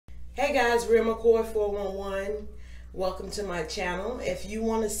Hey guys, RealMcCoy411. Welcome to my channel. If you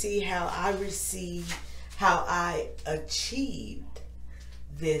want to see how I achieved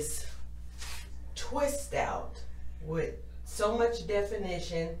this twist out with so much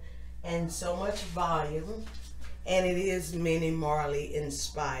definition and so much volume, and it is Minnie Marley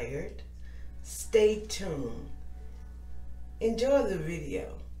inspired, stay tuned. Enjoy the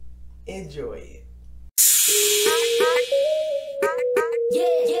video. Enjoy it.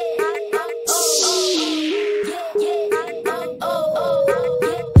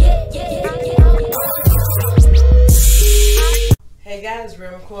 Hey guys,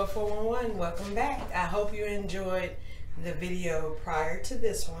 RealMcCoy411, welcome back. I hope you enjoyed the video prior to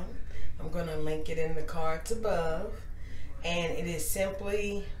this one. I'm going to link it in the cards above, and it is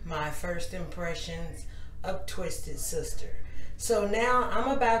simply my first impressions of Twisted Sister. So now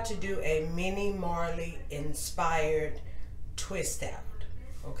I'm about to do a Minnie Marley inspired twist out,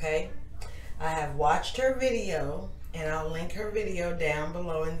 okay? I have watched her video, and I'll link her video down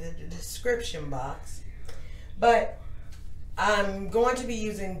below in the description box, but I'm going to be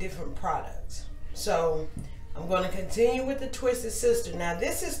using different products. So I'm going to continue with the Twisted Sister. Now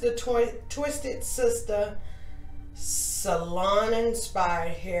this is the Twisted Sister salon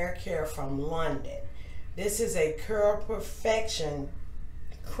inspired hair care from London. This is a Curl Perfection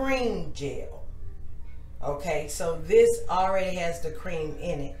cream gel. Okay, so this already has the cream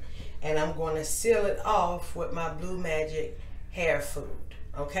in it, and I'm going to seal it off with my Blue Magic hair food.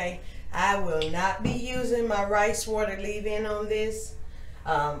 Okay, I will not be using my rice water leave-in on this.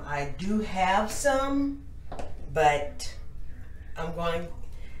 I do have some, but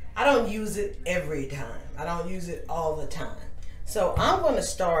I don't use it every time. I don't use it all the time. So I'm going to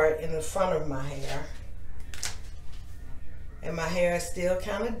start in the front of my hair, and my hair is still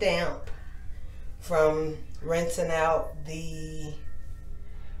kind of damp from rinsing out the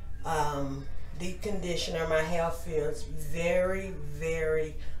deep conditioner. My hair feels very,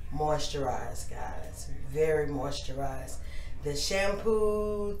 very moisturized, guys. Very moisturized. The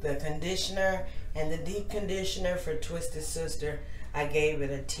shampoo, the conditioner, and the deep conditioner for Twisted Sister, I gave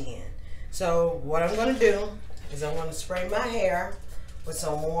it a 10. So what I'm going to do is I'm going to spray my hair with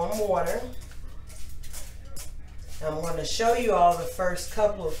some warm water. I'm going to show you all the first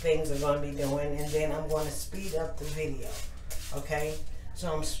couple of things I'm going to be doing, and then I'm going to speed up the video. Okay?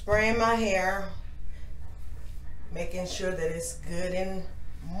 So I'm spraying my hair, making sure that it's good and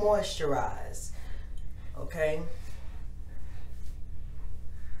moisturized. Okay?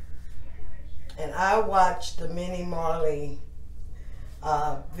 And I watched the Minnie Marley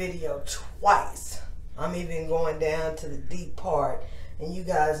video twice. I'm even going down to the deep part, and you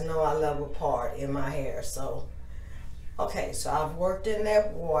guys know I love a part in my hair. So okay, so I've worked in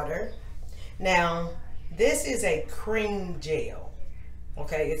that water. Now this is a cream gel.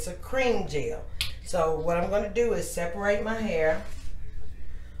 Okay, it's a cream gel. So what I'm going to do is separate my hair.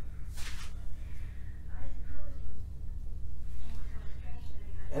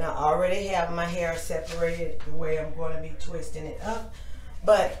 And I already have my hair separated the way I'm going to be twisting it up.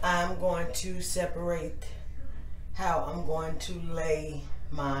 But I'm going to separate how I'm going to lay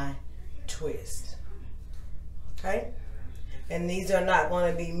my twist. Okay? And these are not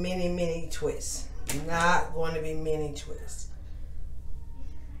going to be mini twists. Not going to be mini twists.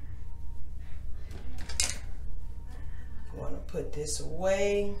 I'm going to put this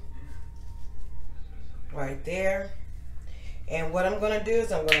away right there. And what I'm going to do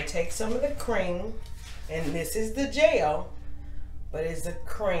is I'm going to take some of the cream, and this is the gel, but it's a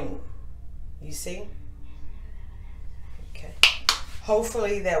cream. You see? Okay.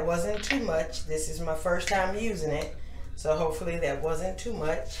 Hopefully that wasn't too much. This is my first time using it, so hopefully that wasn't too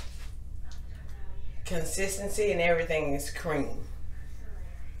much. Consistency and everything is cream.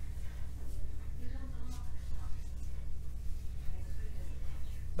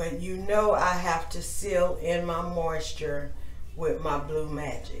 But you know I have to seal in my moisture with my Blue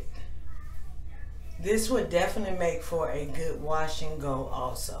Magic. This would definitely make for a good wash and go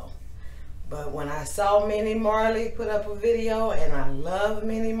also. But when I saw Minnie Marley put up a video, and I love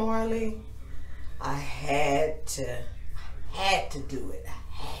Minnie Marley, I had to do it. I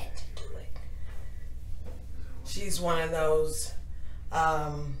had to do it. She's one of those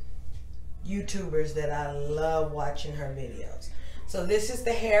YouTubers that I love watching her videos. So this is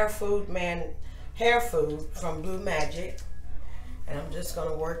the hair food from Blue Magic, and I'm just going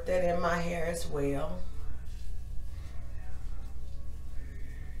to work that in my hair as well,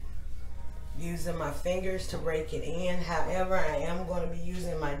 using my fingers to rake it in. However, I am going to be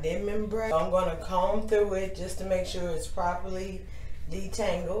using my Denman brush. I'm going to comb through it just to make sure it's properly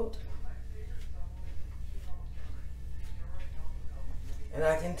detangled. And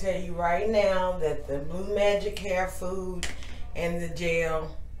I can tell you right now that the Blue Magic hair food and the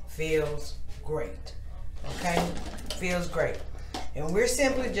gel feels great. Okay? Feels great. And we're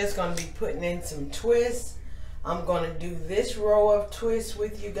simply just going to be putting in some twists. I'm going to do this row of twists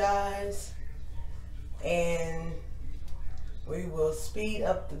with you guys. And we will speed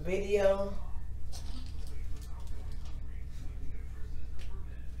up the video.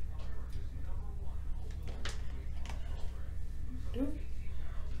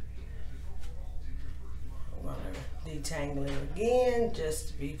 Detangle it again just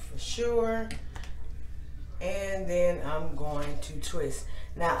to be for sure, and then I'm going to twist.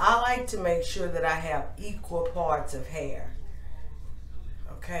 Now I like to make sure that I have equal parts of hair.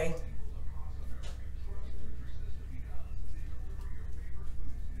 Okay,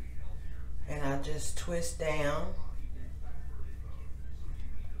 and I just twist down.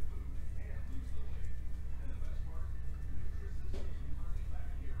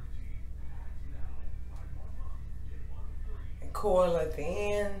 Coil at the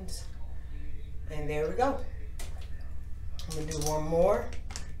ends, and there we go. I'm gonna do one more.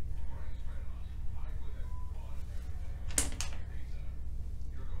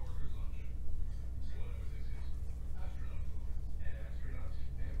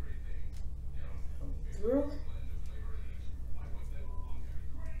 Through.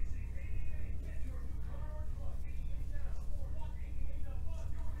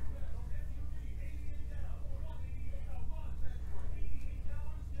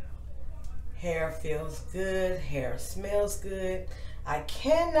 Hair feels good, hair smells good. I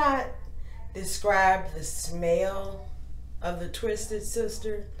cannot describe the smell of the Twisted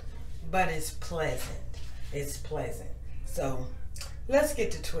Sister, but it's pleasant. It's pleasant. So let's get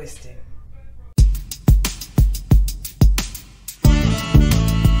to twisting.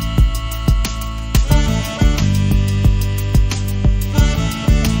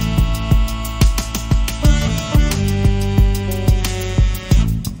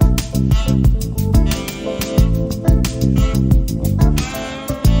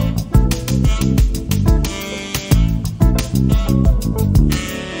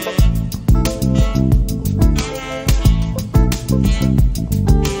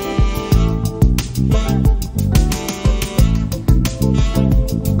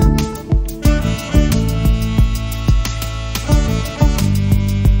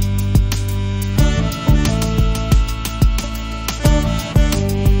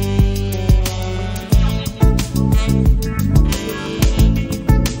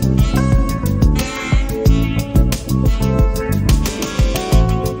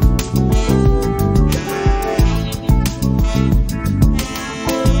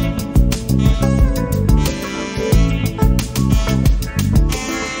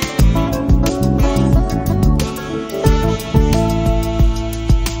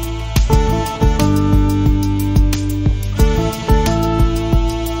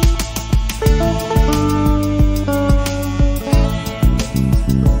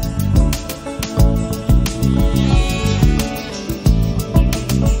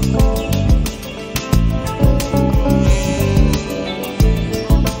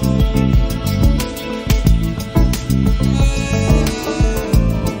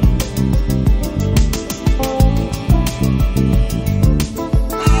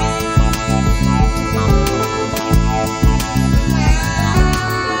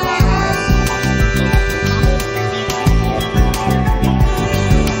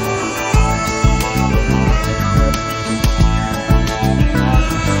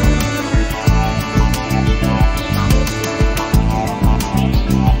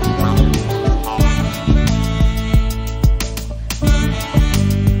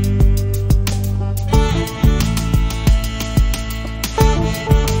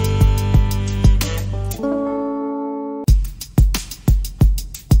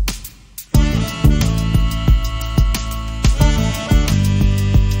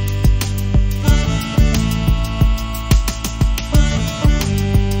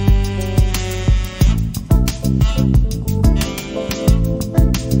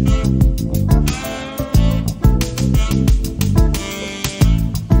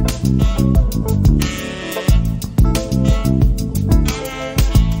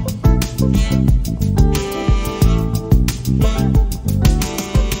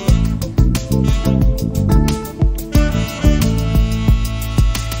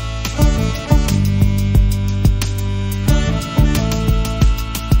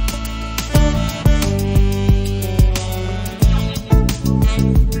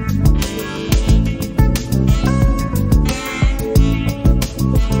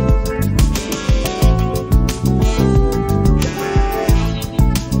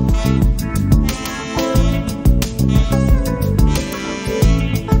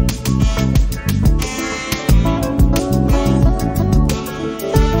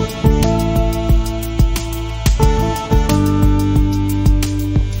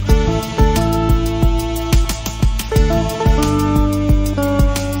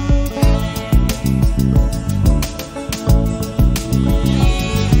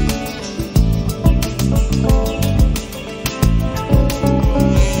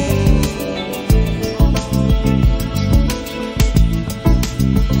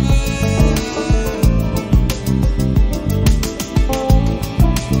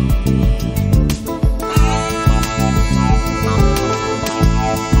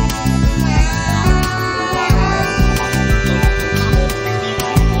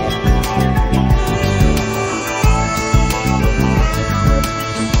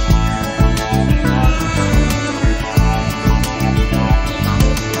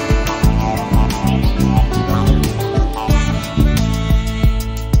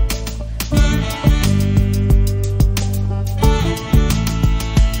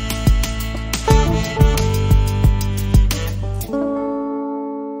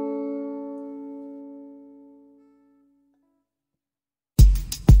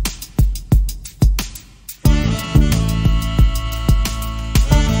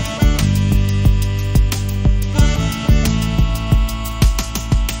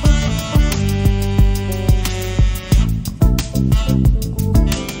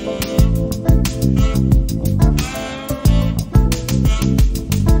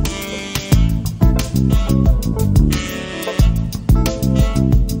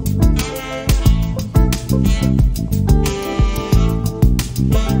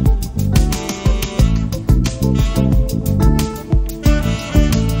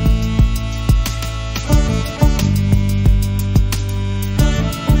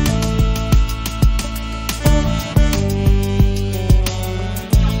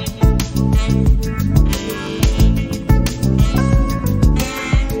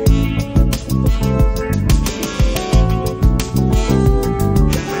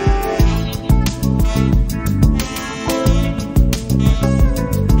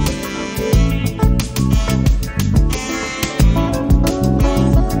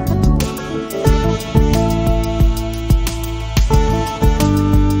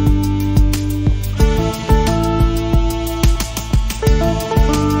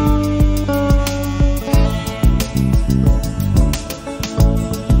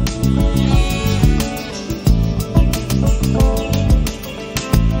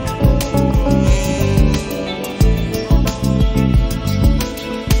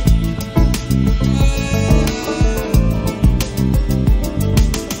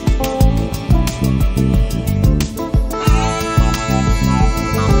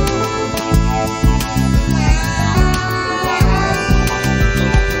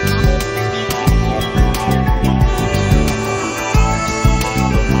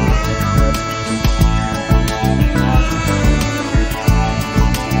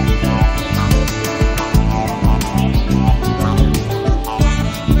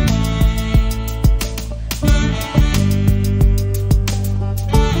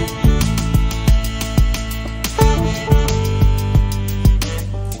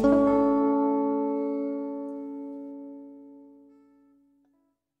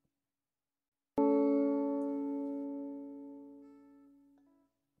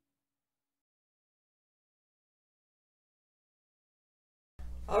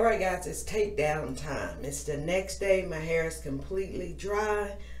 Alright guys, it's takedown time. It's the next day. My hair is completely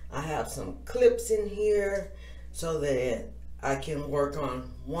dry. I have some clips in here so that I can work on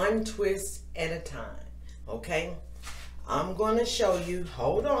one twist at a time. Okay? I'm going to show you.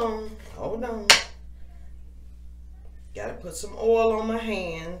 Hold on. Gotta put some oil on my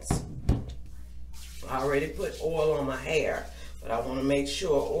hands. I already put oil on my hair, but I want to make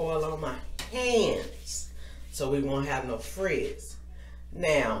sure oil on my hands so we won't have no frizz.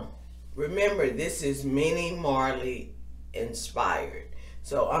 Now, remember, this is Minnie Marley inspired.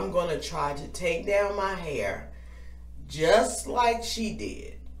 So I'm going to try to take down my hair just like she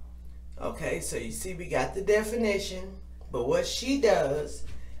did. Okay, so you see we got the definition, but what she does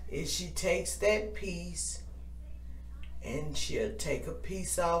is she takes that piece and she'll take a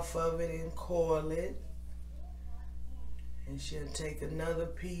piece off of it and coil it. And she'll take another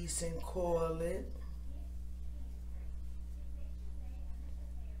piece and coil it.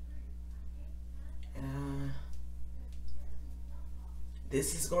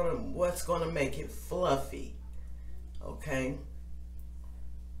 This is what's gonna make it fluffy. Okay.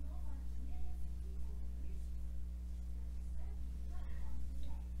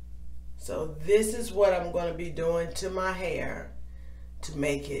 So this is what I'm going to be doing to my hair to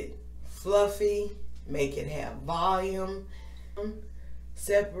make it fluffy, make it have volume.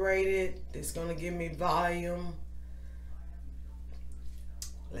 Separated, it's going to give me volume.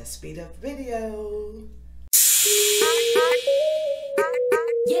 Let's speed up the video.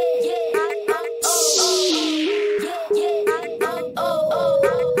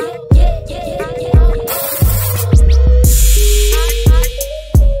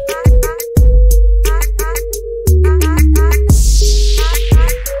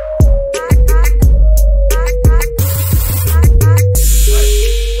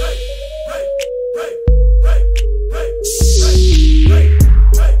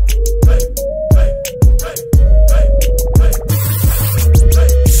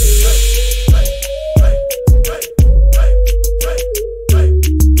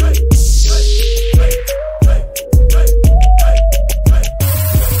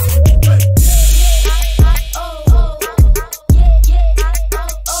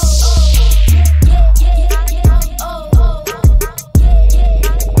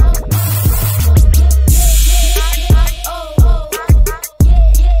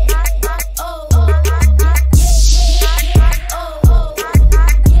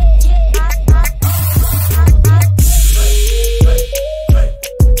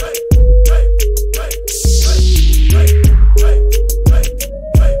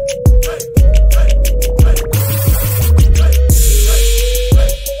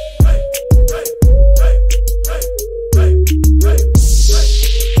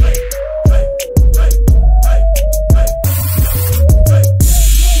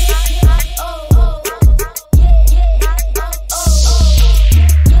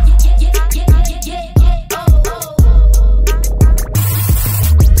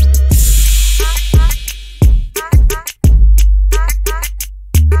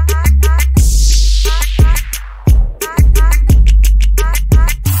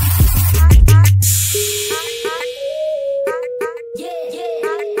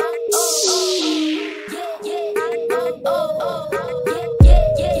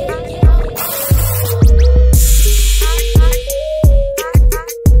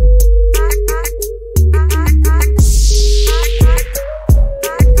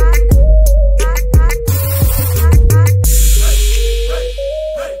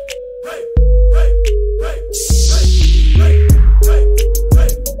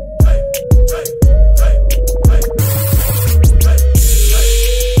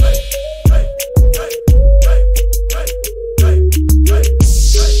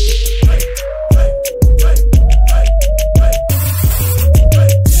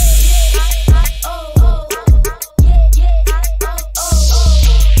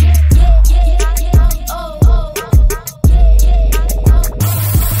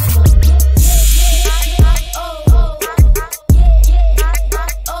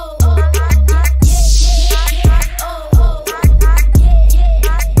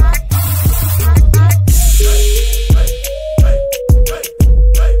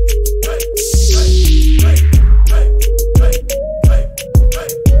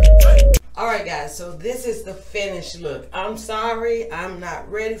 So this is the finished look. I'm sorry, I'm not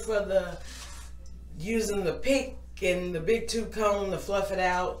ready for using the pick and the big tooth comb to fluff it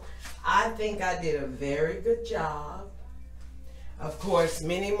out. I think I did a very good job. Of course,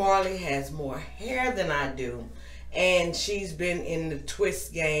 Minnie Marley has more hair than I do, and she's been in the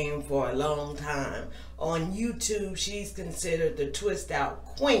twist game for a long time. On YouTube, she's considered the twist out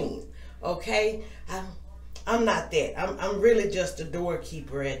queen. Okay, I'm not that. I'm really just a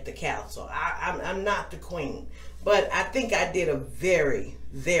doorkeeper at the castle. I'm not the queen, but I think I did a very,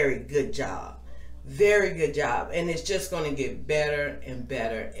 very good job. Very good job, and it's just going to get better and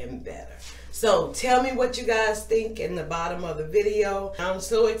better and better. So tell me what you guys think in the bottom of the video. I'm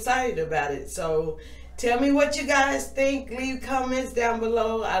so excited about it. So tell me what you guys think. Leave comments down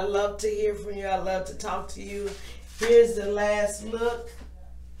below. I love to hear from you. I love to talk to you. Here's the last look.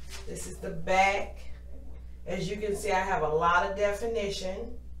 This is the back. As you can see, I have a lot of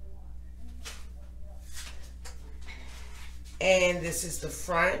definition. And this is the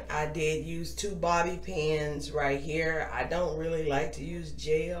front. I did use 2 bobby pins right here. I don't really like to use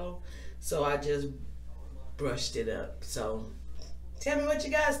gel, so I just brushed it up. So tell me what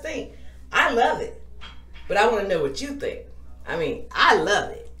you guys think. I love it, but I want to know what you think. I mean, I love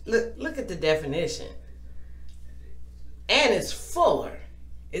it. Look at the definition. And it's fuller.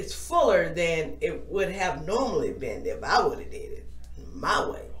 It's fuller than it would have normally been if I would have did it my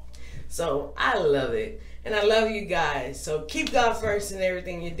way. So I love it. And I love you guys. So keep God first in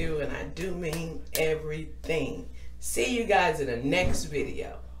everything you do. And I do mean everything. See you guys in the next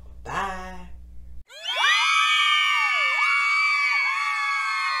video. Bye.